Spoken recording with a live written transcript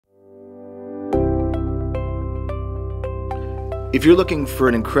If you're looking for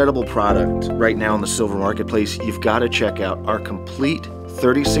an incredible product right now in the silver marketplace, you've got to check out our complete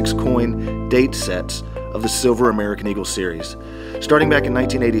 36 coin date sets of the Silver American Eagle series. Starting back in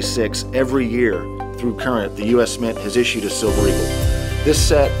 1986, every year through current, the U.S. Mint has issued a Silver Eagle. This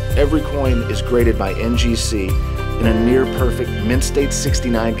set, every coin is graded by NGC in a near-perfect mint state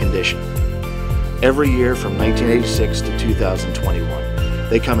 69 condition. Every year from 1986 to 2021.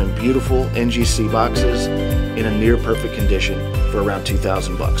 They come in beautiful NGC boxes in a near-perfect condition for around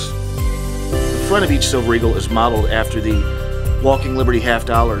 2,000 bucks. The front of each Silver Eagle is modeled after the Walking Liberty half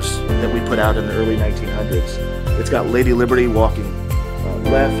dollars that we put out in the early 1900s. It's got Lady Liberty walking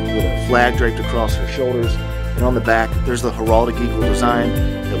left with a flag draped across her shoulders, and on the back there's the heraldic eagle design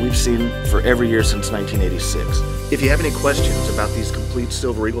that we've seen for every year since 1986. If you have any questions about these complete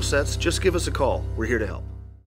Silver Eagle sets, just give us a call. We're here to help.